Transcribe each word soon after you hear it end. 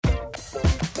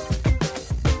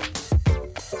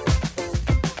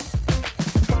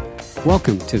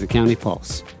Welcome to the County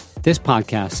Pulse. This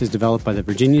podcast is developed by the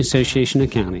Virginia Association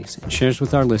of Counties and shares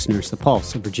with our listeners the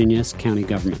pulse of Virginia's county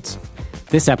governments.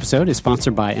 This episode is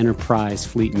sponsored by Enterprise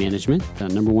Fleet Management, the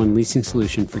number one leasing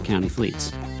solution for county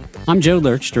fleets. I'm Joe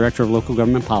Lurch, Director of Local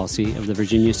Government Policy of the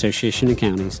Virginia Association of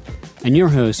Counties, and your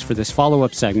host for this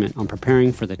follow-up segment on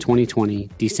preparing for the 2020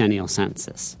 decennial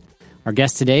census. Our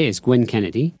guest today is Gwen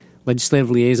Kennedy, Legislative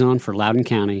Liaison for Loudoun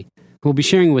County, who will be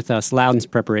sharing with us Loudoun's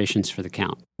preparations for the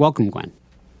count. Welcome, Gwen.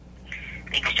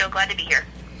 Thanks, Joe. Glad to be here.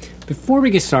 Before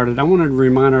we get started, I want to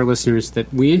remind our listeners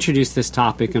that we introduced this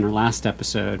topic in our last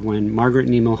episode when Margaret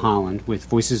Nemo Holland with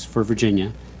Voices for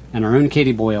Virginia and our own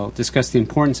Katie Boyle discussed the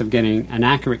importance of getting an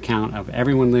accurate count of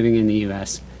everyone living in the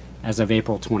U.S. as of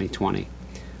April 2020.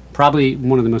 Probably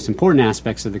one of the most important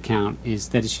aspects of the count is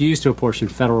that it's used to apportion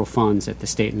federal funds at the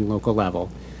state and local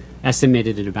level,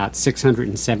 estimated at about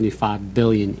 $675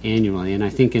 billion annually. And I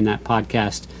think in that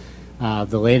podcast,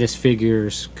 the latest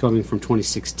figures coming from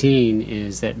 2016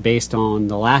 is that based on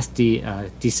the last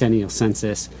decennial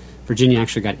census, Virginia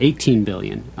actually got $18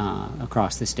 billion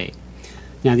across the state.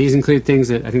 Now, these include things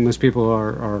that I think most people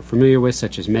are familiar with,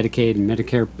 such as Medicaid and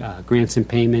Medicare grants and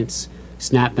payments,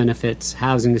 SNAP benefits,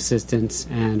 housing assistance,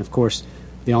 and, of course,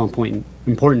 the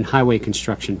all-important highway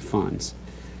construction funds.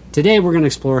 Today, we're going to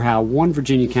explore how one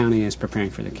Virginia county is preparing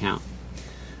for the count.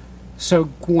 So,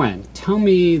 Gwen, tell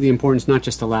me the importance not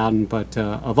just of Loudoun, but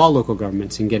of all local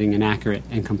governments in getting an accurate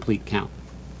and complete count.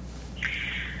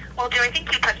 Well, Joe, I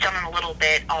think you touched on it a little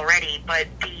bit already, but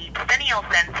the decennial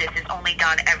census is only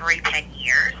done every 10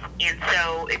 years, and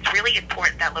so it's really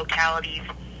important that localities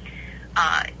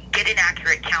get an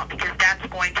accurate count because that's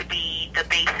going to be the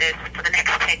basis for the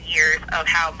next 10 years of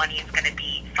how funding is going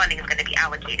to be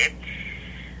allocated.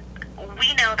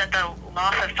 We know that the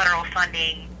loss of federal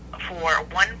funding for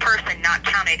one person not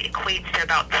counted equates to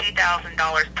about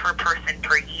 $2,000 per person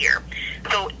per year.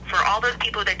 So for all those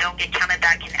people that don't get counted,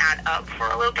 that can add up for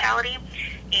a locality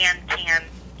and can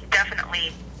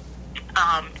definitely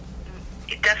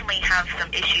have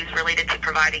some issues related to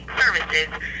providing services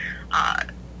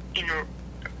in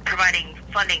providing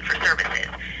funding for services.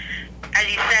 As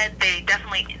you said, the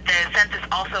census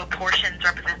also apportions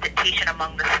representation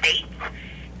among the states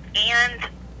and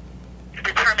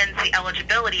determines the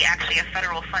eligibility actually of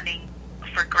federal funding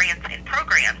for grants and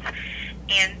programs.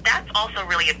 And that's also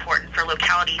really important for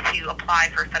localities who apply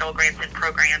for federal grants and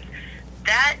programs.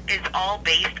 That is all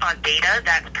based on data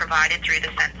that's provided through the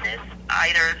census,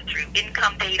 either through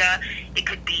income data, it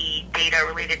could be data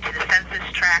related to the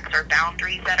census tracts or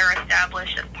boundaries that are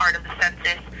established as part of the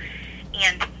census.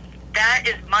 And that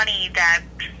is money that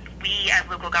we as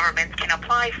local governments can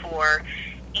apply for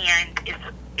and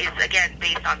is again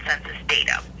based on census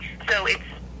data. So it's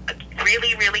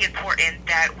really, really important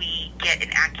that we get an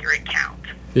accurate count.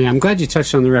 Yeah, I'm glad you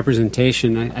touched on the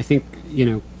representation. I think,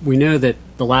 we know that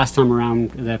the last time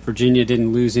around that Virginia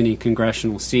didn't lose any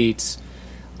congressional seats.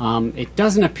 It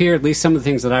doesn't appear, at least some of the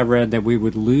things that I've read, that we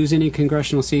would lose any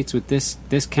congressional seats with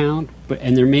this count,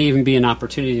 and there may even be an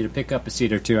opportunity to pick up a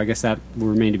seat or two. I guess that will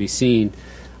remain to be seen.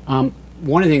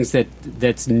 One of the things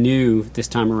that's new this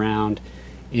time around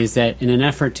is that in an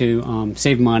effort to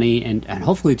save money and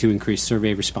hopefully to increase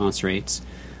survey response rates,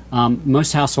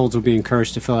 most households will be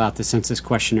encouraged to fill out the census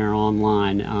questionnaire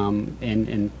online.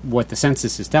 And what the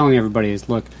census is telling everybody is,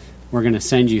 look, we're going to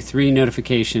send you 3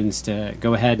 notifications to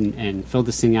go ahead and fill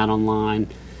this thing out online.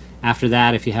 After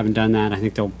that, if you haven't done that, I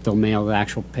think they'll mail the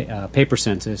actual paper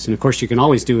census. And, of course, you can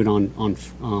always do it on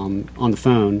the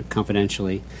phone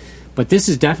confidentially. But this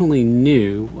is definitely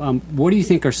new. What do you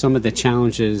think are some of the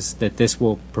challenges that this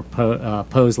will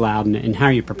pose Loudoun, and how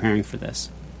are you preparing for this?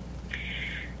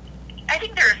 I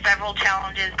think there are several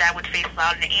challenges that would face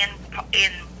Loudoun and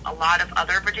in a lot of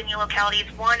other Virginia localities.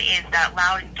 One is that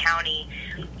Loudoun County,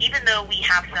 even though we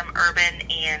have some urban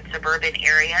and suburban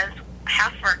areas,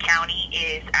 half of our county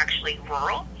is actually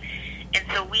rural. And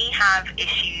so we have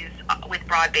issues with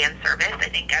broadband service, I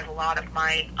think, as a lot of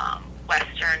my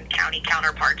Western county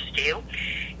counterparts do.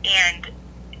 And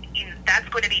that's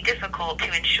going to be difficult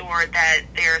to ensure that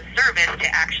there's service to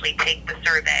actually take the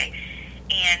survey.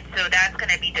 And so that's going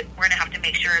to be, we're going to have to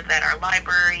make sure that our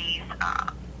libraries,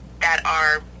 that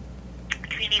our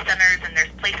community centers, and there's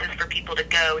places for people to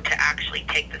go to actually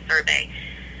take the survey.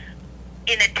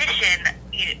 In addition,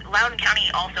 Loudoun County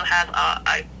also has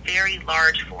a very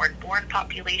large foreign-born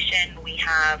population. We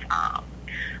have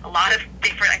a lot of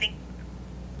different, I think,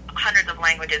 hundreds of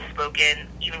languages spoken,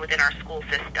 even within our school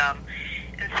system.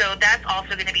 And so that's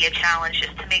also going to be a challenge,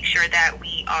 just to make sure that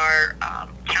we are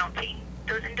counting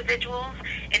those individuals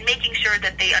and making sure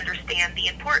that they understand the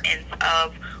importance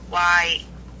of why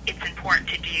it's important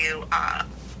to do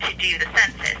to do the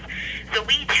census. So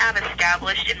we have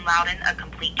established in Loudoun a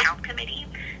complete count committee.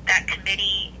 That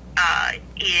committee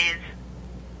is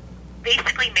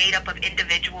basically made up of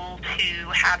individuals who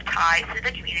have ties to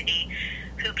the community,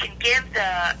 who can give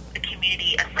the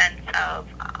community a sense of,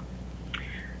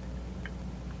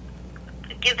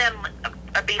 give them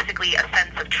basically a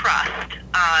sense of trust,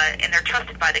 and they're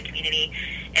trusted by the community.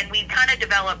 And we kind of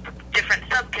develop different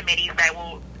subcommittees that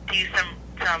will do some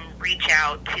reach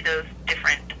out to those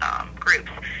different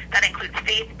groups. That includes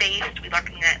faith-based. We're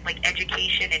looking at like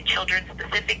education and children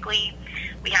specifically.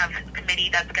 We have a committee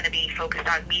that's going to be focused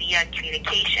on media and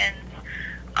communications.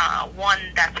 One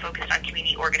that's focused on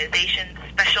community organizations,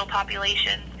 special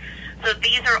populations. So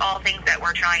these are all things that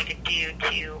we're trying to do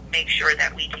to make sure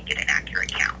that we can get an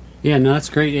accurate count. Yeah, no, that's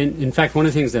great. In fact, one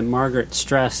of the things that Margaret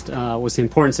stressed was the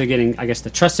importance of getting, I guess,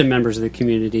 the trusted members of the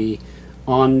community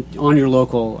on your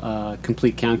local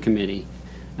complete count committee.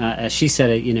 As she said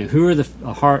it, who are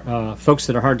the folks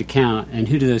that are hard to count, and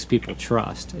who do those people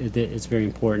trust? It's very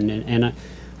important. And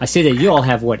I say that you all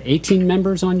have, 18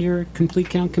 members on your complete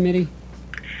count committee?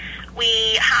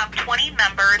 We have 20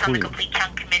 members on the complete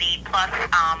count committee, plus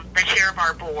the chair of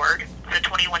our board, so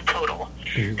 21 total.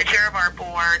 Mm-hmm. The chair of our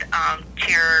board,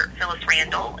 Chair Phyllis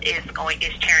Randall, is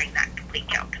chairing that complete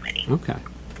count committee. Okay.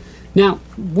 Now,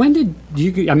 when did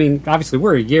you, obviously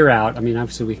we're a year out.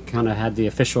 Obviously we kind of had the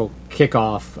official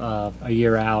kickoff a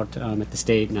year out at the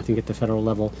state and I think at the federal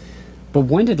level. But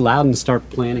when did Loudoun start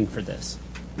planning for this?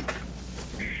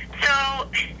 So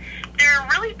there are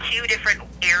really two different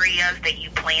areas that you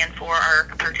plan for or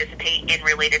participate in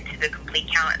related to the complete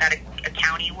count that a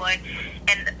county would.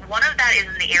 And one of that is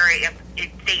in the area of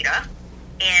data,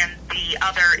 and the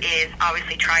other is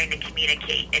obviously trying to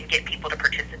communicate and get people to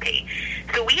participate.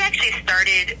 So we actually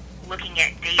started looking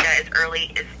at data as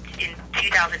early as in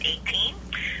 2018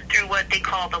 through what they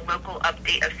call the Local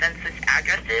Update of Census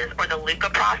Addresses, or the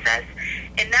LUCA process.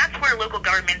 And that's where local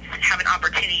governments have an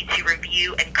opportunity to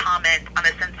review and comment on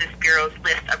the Census Bureau's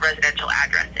list of residential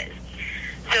addresses.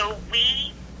 So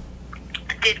we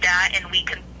did that, and we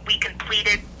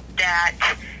completed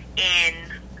that in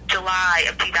July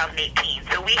of 2018.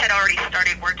 So we had already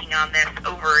started working on this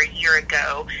over a year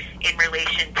ago in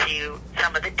relation to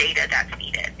some of the data that's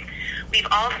needed. We've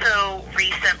also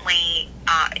recently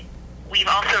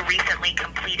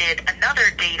completed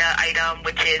another data item,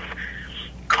 which is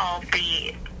called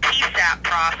the PSAP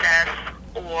process,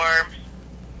 or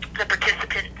the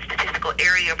Participant Statistical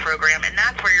Area Program, and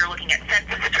that's where you're looking at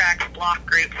census tracts, block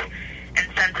groups, and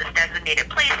census-designated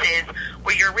places,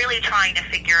 where you're really trying to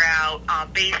figure out,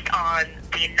 based on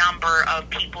the number of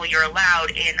people you're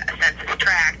allowed in a census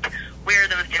tract, where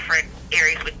those different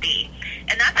areas would be.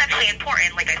 And that's actually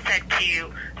important, like I said,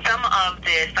 to some of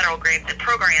the federal grants and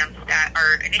programs that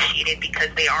are initiated because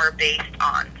they are based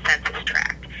on census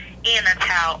tract. And that's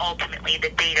how ultimately the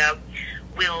data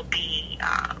will be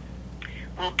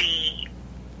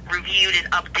reviewed and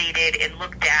updated and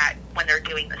looked at when they're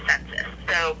doing the census.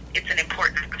 So it's an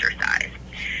important exercise.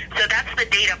 So that's the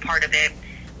data part of it.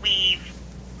 We've,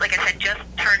 like I said, just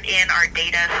turned in our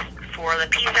data for the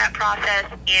PSAP process,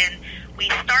 and we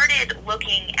started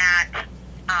looking at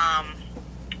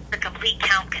the Complete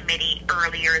Count Committee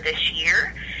earlier this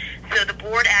year. So the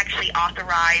board actually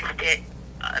authorized it,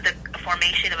 the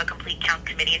formation of a Complete Count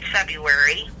Committee in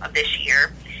February of this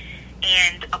year,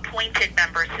 and appointed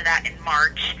members to that in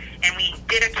March. And we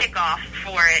did a kickoff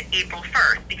for it April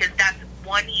 1st, because that's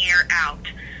 1 year out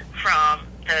from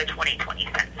the 2020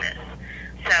 census.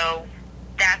 So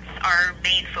that's our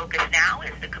main focus now,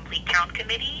 is the Complete Count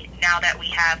Committee, now that we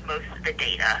have most of the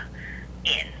data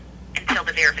in until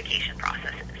the verification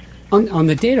process is. On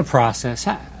the data process,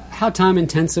 how time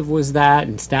intensive was that,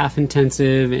 and staff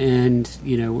intensive, and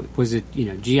was it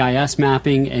GIS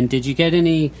mapping, and did you get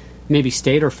any maybe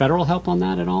state or federal help on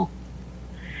that at all?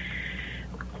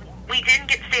 We didn't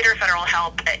get state or federal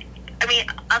help.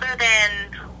 Other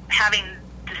than having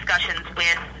discussions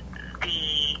with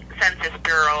the Census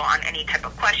Bureau on any type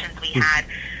of questions we had,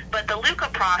 but the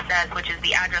LUCA process, which is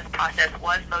the address process,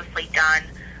 was mostly done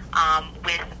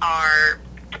with our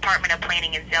Department of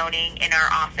Planning and Zoning in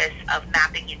our Office of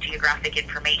Mapping and Geographic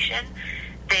Information.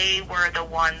 They were the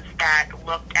ones that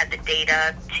looked at the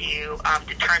data to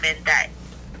determine that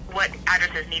what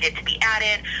addresses needed to be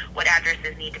added, what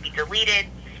addresses need to be deleted,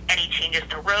 any changes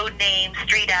to road names,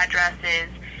 street addresses,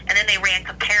 and then they ran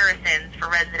comparisons for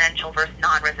residential versus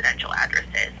non-residential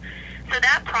addresses. So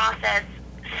that process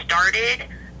started,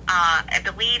 I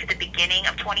believe, at the beginning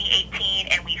of 2018,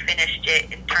 and we finished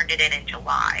it and turned it in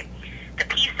July. The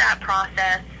PSAP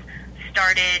process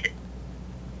started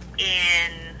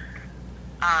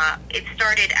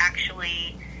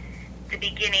actually the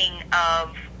beginning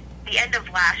of the end of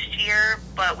last year,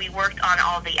 but we worked on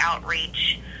all the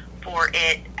outreach for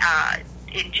it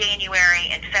in January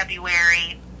and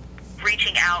February,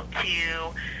 reaching out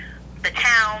to the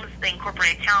towns, the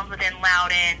incorporated towns within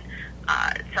Loudoun,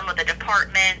 some of the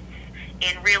departments,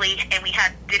 and we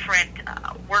had different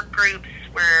work groups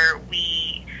where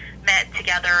we met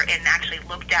together and actually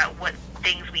looked at what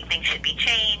things we think should be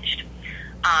changed.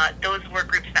 Those work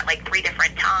groups met like 3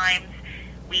 different times.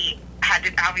 We had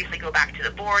to obviously go back to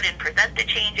the board and present the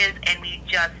changes, and we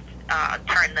just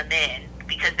turned them in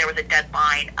because there was a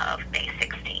deadline of May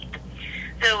 16th.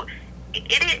 So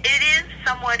it is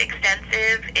somewhat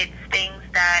extensive. It's things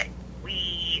that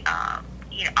we,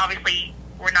 obviously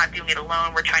we're not doing it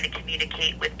alone. We're trying to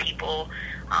communicate with people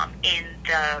in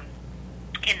the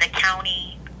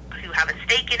county who have a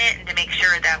stake in it, and to make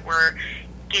sure that we're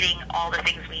getting all the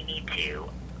things we need to,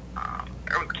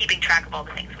 or keeping track of all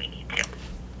the things we need to.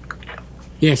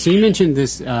 Yeah, so you mentioned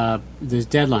this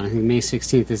deadline, I think May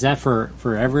 16th. Is that for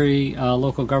every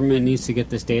local government needs to get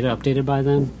this data updated by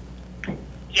then?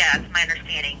 Yeah, it's my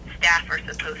understanding. Staff are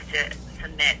supposed to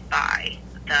submit by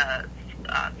the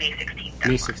May 16th deadline.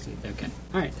 May 16th, okay.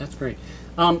 All right, that's great.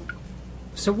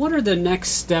 So what are the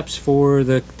next steps for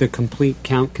the Complete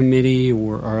Count Committee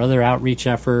or other outreach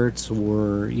efforts,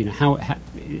 or, how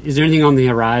is there anything on the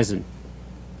horizon?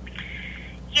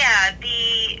 Yeah,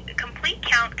 the Complete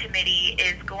Count Committee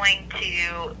is going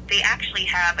to, they actually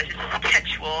have a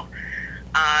schedule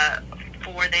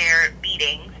for their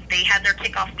meetings. They had their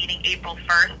kickoff meeting April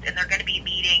 1st, and they're going to be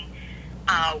meeting,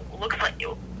 looks like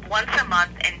once a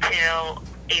month until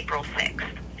April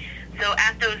 6th. So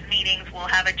at those meetings, we'll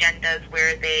have agendas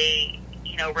where they,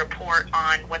 report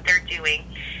on what they're doing.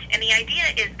 And the idea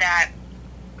is that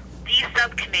these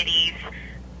subcommittees,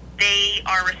 they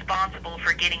are responsible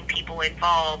for getting people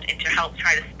involved and to help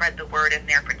try to spread the word in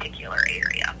their particular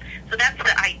area. So that's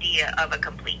the idea of a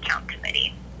Complete Count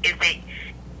Committee, is that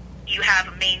you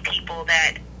have main people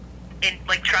that,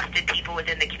 trusted people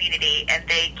within the community, and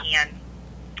they can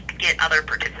get other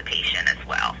participation as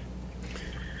well.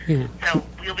 Yeah. So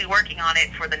we'll be working on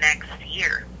it for the next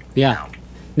year. Yeah. So.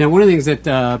 Now, one of the things that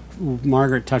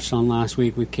Margaret touched on last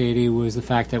week with Katie was the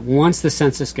fact that once the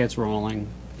census gets rolling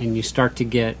and you start to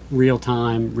get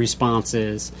real-time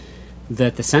responses,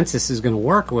 that the census is going to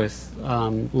work with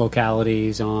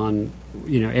localities on,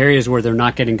 areas where they're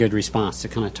not getting good response to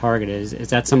kind of target it. Is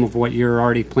that some of what you're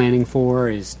already planning for,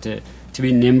 is to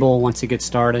be nimble once it gets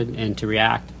started and to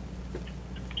react?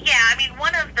 Yeah,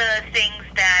 one of the things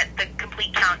that the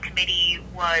Complete Count Committee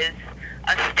was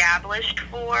established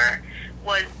for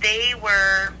was they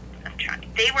were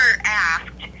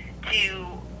asked to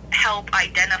help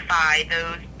identify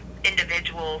those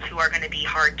individuals who are going to be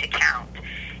hard to count,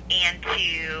 and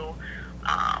to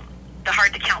the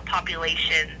hard to count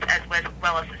populations as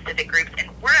well as specific groups.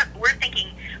 And we're thinking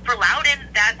for Loudoun,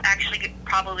 that's actually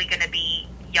probably going to be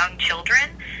young children.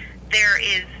 There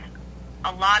is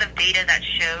a lot of data that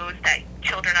shows that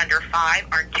children under 5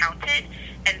 aren't counted,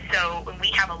 and so when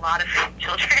we have a lot of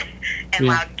children in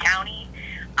Loudoun County,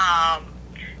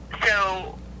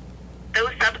 so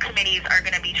those subcommittees are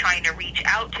going to be trying to reach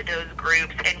out to those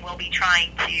groups, and we'll be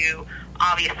trying to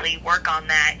obviously work on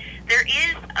that. There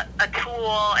is a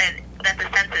tool that the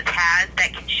census has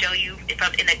that can show you, if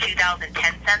in the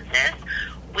 2010 census,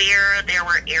 where there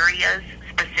were areas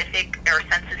specific or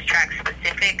census tracts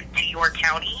specific to your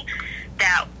county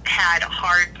that had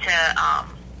hard to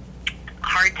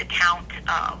count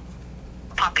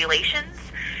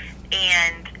populations,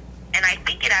 and I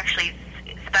think it actually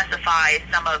specifies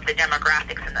some of the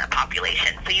demographics in that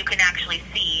population, so you can actually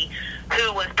see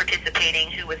who was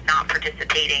participating, who was not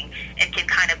participating, and can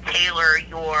kind of tailor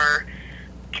your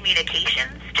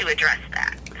communications to address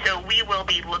that. So we will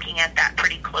be looking at that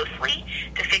pretty closely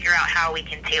to figure out how we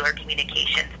can tailor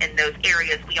communications in those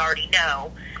areas we already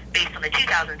know, based on the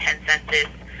 2010 census,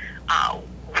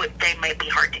 they might be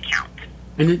hard to count.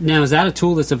 And now, is that a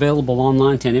tool that's available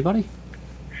online to anybody?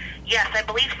 Yes, I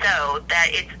believe so, that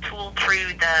it's a tool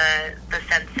through the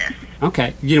census.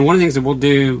 Okay. One of the things that we'll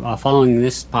do following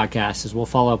this podcast is we'll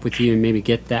follow up with you and maybe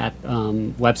get that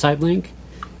website link.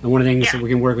 And one of the things that we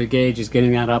can work with Gage is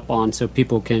getting that up on so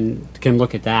people can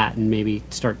look at that and maybe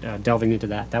start delving into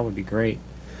that. That would be great.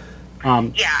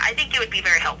 I think it would be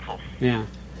very helpful. Yeah.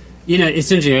 It's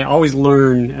interesting. I always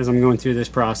learn as I'm going through this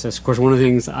process. Of course, one of the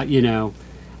things, I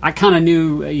kind of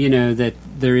knew, that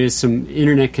there is some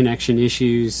internet connection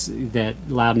issues that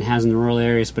Loudoun has in the rural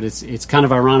areas, but it's kind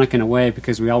of ironic in a way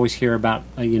because we always hear about,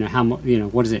 how,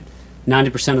 what is it?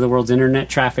 90% of the world's internet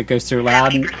traffic goes through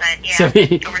Loudoun. 70%, So,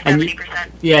 over 70%.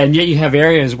 And yet you have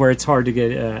areas where it's hard to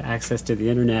get access to the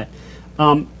internet.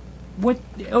 What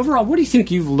do you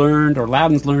think you've learned or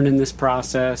Loudoun's learned in this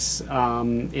process?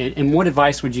 And what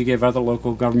advice would you give other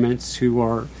local governments who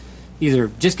are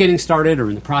either just getting started or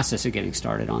in the process of getting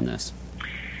started on this?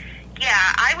 Yeah,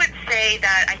 I would say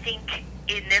that I think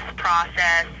in this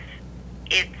process,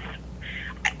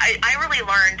 I really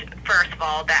learned, first of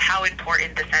all, that how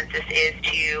important the census is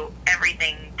to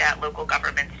everything that local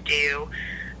governments do.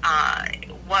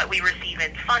 What we receive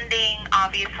in funding,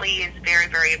 obviously, is very,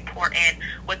 very important.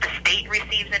 What the state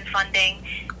receives in funding,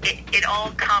 it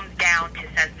all comes down to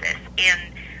census.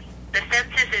 And the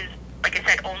census is, like I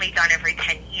said, only done every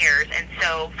 10 years. And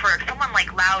so for someone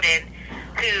like Loudoun,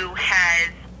 who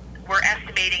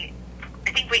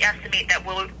we estimate that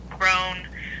we'll have grown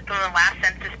from the last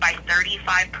census by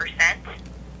 35%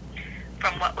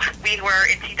 from what we were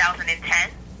in 2010.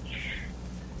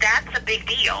 That's a big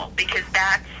deal, because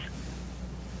that's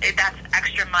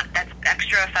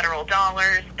extra federal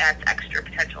dollars, that's extra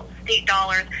potential state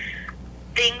dollars,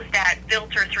 things that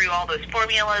filter through all those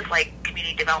formulas like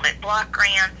community development block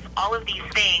grants, all of these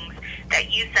things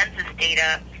that use census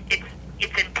data.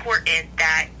 It's important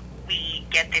that we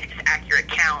get this accurate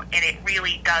count, and it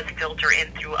really does filter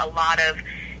in through a lot of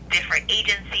different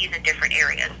agencies and different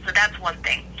areas. So that's one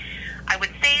thing. I would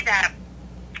say that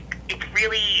it's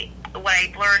really, what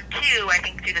I've learned too, I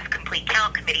think through this Complete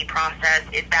Count Committee process,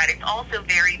 is that it's also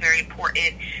very, very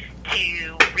important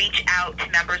to reach out to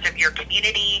members of your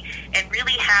community and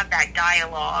really have that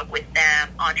dialogue with them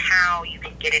on how you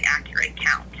can get an accurate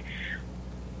count.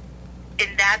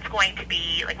 And that's going to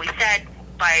be, like we said,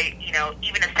 by,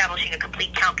 even establishing a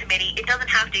Complete Count Committee, it doesn't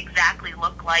have to exactly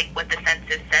look like what the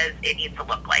census says it needs to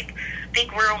look like. I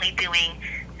think we're only doing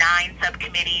 9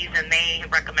 subcommittees, and they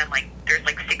recommend there's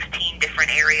 16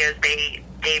 different areas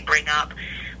they bring up.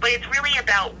 But it's really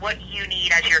about what you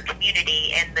need as your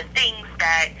community, and the things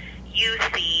that you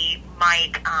see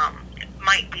might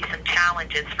be some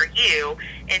challenges for you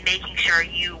in making sure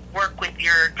you work with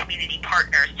your community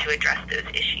partners to address those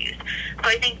issues. So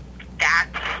I think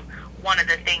that's one of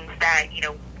the things that,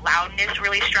 Loudoun is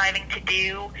really striving to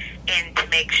do, and to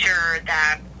make sure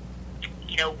that,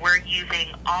 we're using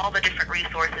all the different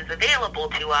resources available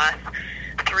to us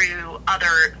through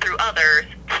others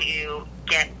to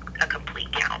get a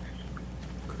complete count.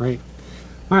 Great.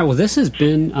 All right. Well, this has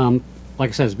been, like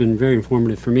I said, it's been very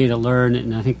informative for me to learn,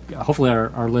 and I think hopefully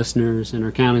our listeners and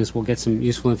our counties will get some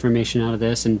useful information out of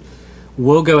this. And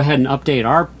we'll go ahead and update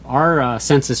our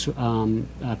census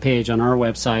page on our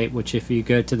website, which if you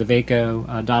go to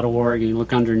thevaco.org and you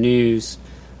look under news,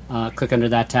 click under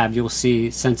that tab, you'll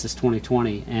see Census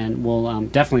 2020, and we'll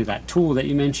definitely that tool that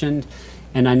you mentioned.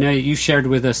 And I know you shared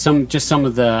with us some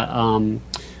of the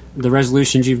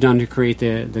resolutions you've done to create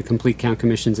the complete count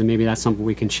commissions, and maybe that's something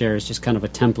we can share as just kind of a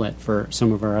template for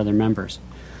some of our other members.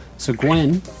 So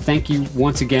Gwen, thank you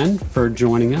once again for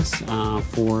joining us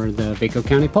for the Vaco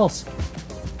County Pulse.